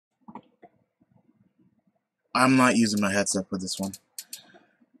I'm not using my headset for this one.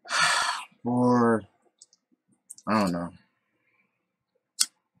 Or, I don't know.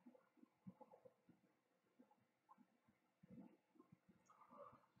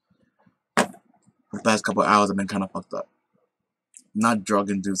 For the past couple of hours, I've been kind of fucked up. Not drug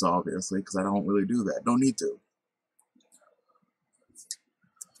induced, obviously, because I don't really do that. Don't need to.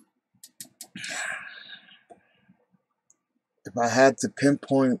 If I had to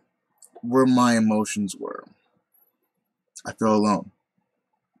pinpoint where my emotions were, I feel alone.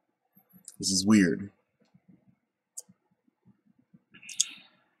 This is weird.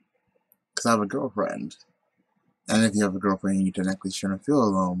 Because I have a girlfriend. And if you have a girlfriend, you technically shouldn't feel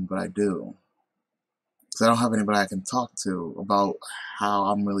alone, but I do. Because I don't have anybody I can talk to about how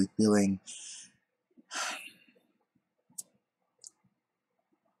I'm really feeling.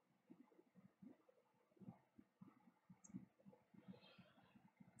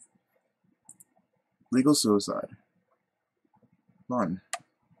 Legal suicide. Fun.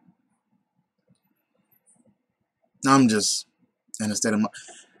 I'm just in a state of mind.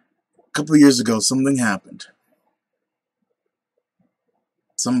 A couple of years ago, something happened.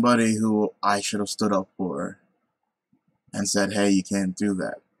 Somebody who I should have stood up for and said, hey, you can't do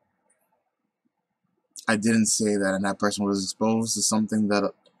that. I didn't say that, and that person was exposed to something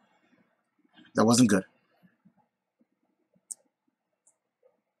that wasn't good.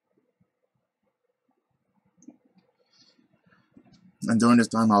 And during this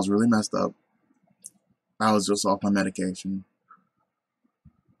time, I was really messed up. I was just off my medication.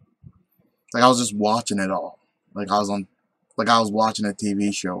 Like I was just watching it all. Like I was watching a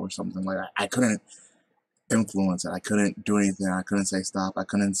TV show or something. Like I couldn't influence it. I couldn't do anything. I couldn't say stop. I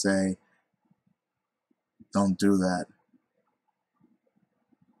couldn't say don't do that.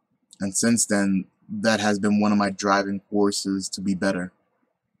 And since then, that has been one of my driving forces to be better.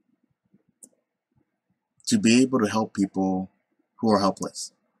 To be able to help people who are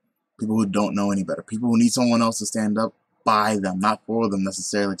helpless. People who don't know any better. People who need someone else to stand up by them. Not for them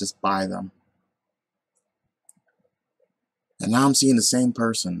necessarily, just by them. And now I'm seeing the same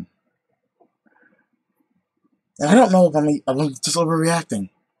person. And I don't know if I'm just overreacting.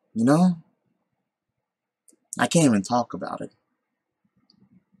 You know? I can't even talk about it.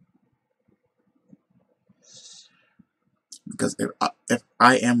 Because if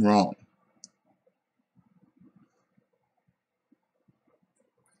I am wrong,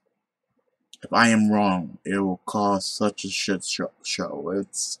 if I am wrong, it will cause such a shit show.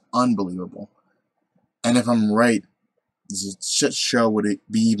 It's unbelievable. And if I'm right, the shit show would it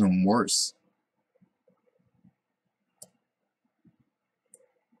be even worse.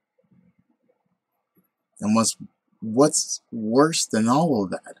 And what's worse than all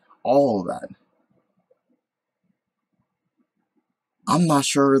of that, I'm not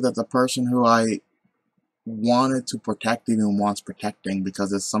sure that the person who I wanted to protect even wants protecting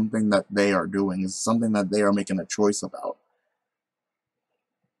because it's something that they are doing. It's something that they are making a choice about.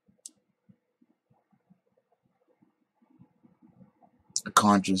 A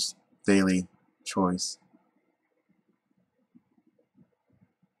conscious daily choice.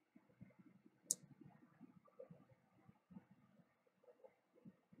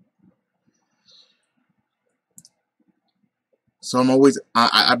 So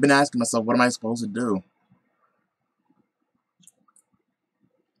I've been asking myself, what am I supposed to do?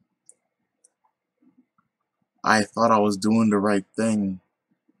 I thought I was doing the right thing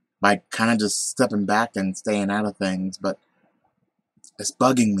by kind of just stepping back and staying out of things, but it's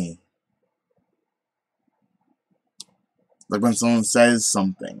bugging me. Like when someone says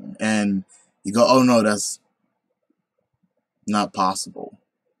something and you go, oh no, that's not possible.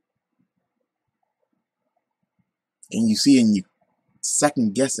 And you see and you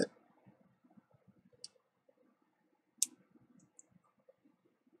second guess it.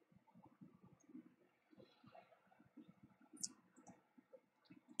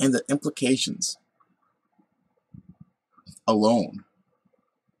 And the implications alone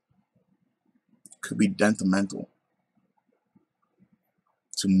could be detrimental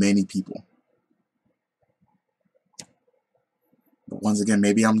to many people. But once again,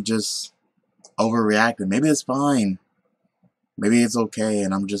 maybe I'm just overreacting. Maybe it's fine. Maybe it's okay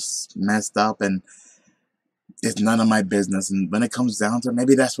and I'm just messed up and it's none of my business. And when it comes down to it,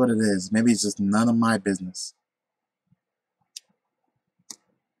 maybe that's what it is. Maybe it's just none of my business.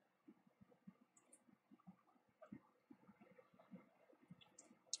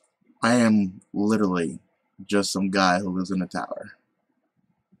 I am literally just some guy who lives in a tower.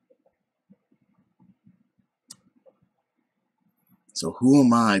 So who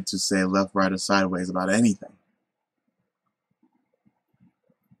am I to say left, right, or sideways about anything?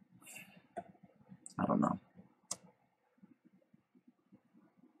 I don't know.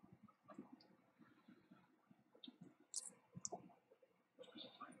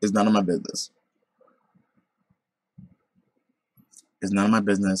 It's none of my business. It's none of my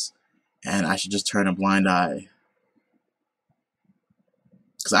business, and I should just turn a blind eye.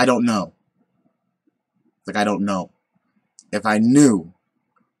 Because I don't know. Like, I don't know. If I knew,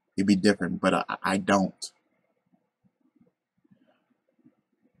 it'd be different, but I don't.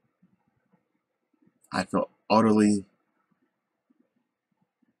 I feel utterly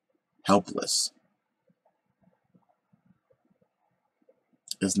helpless.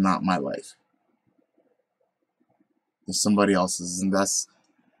 It's not my life. It's somebody else's, and that's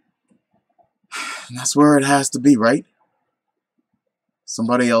where it has to be, right?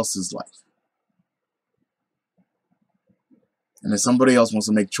 Somebody else's life. And if somebody else wants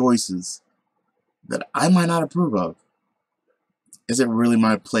to make choices that I might not approve of, is it really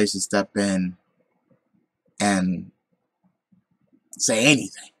my place to step in and say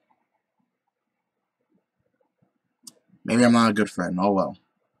anything? Maybe I'm not a good friend. Oh well.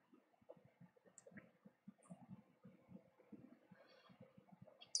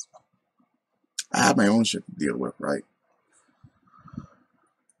 I have my own shit to deal with, right?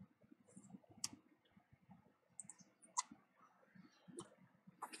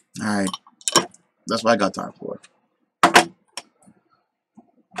 Alright. That's what I got time for.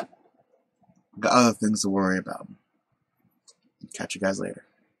 Got other things to worry about. Catch you guys later.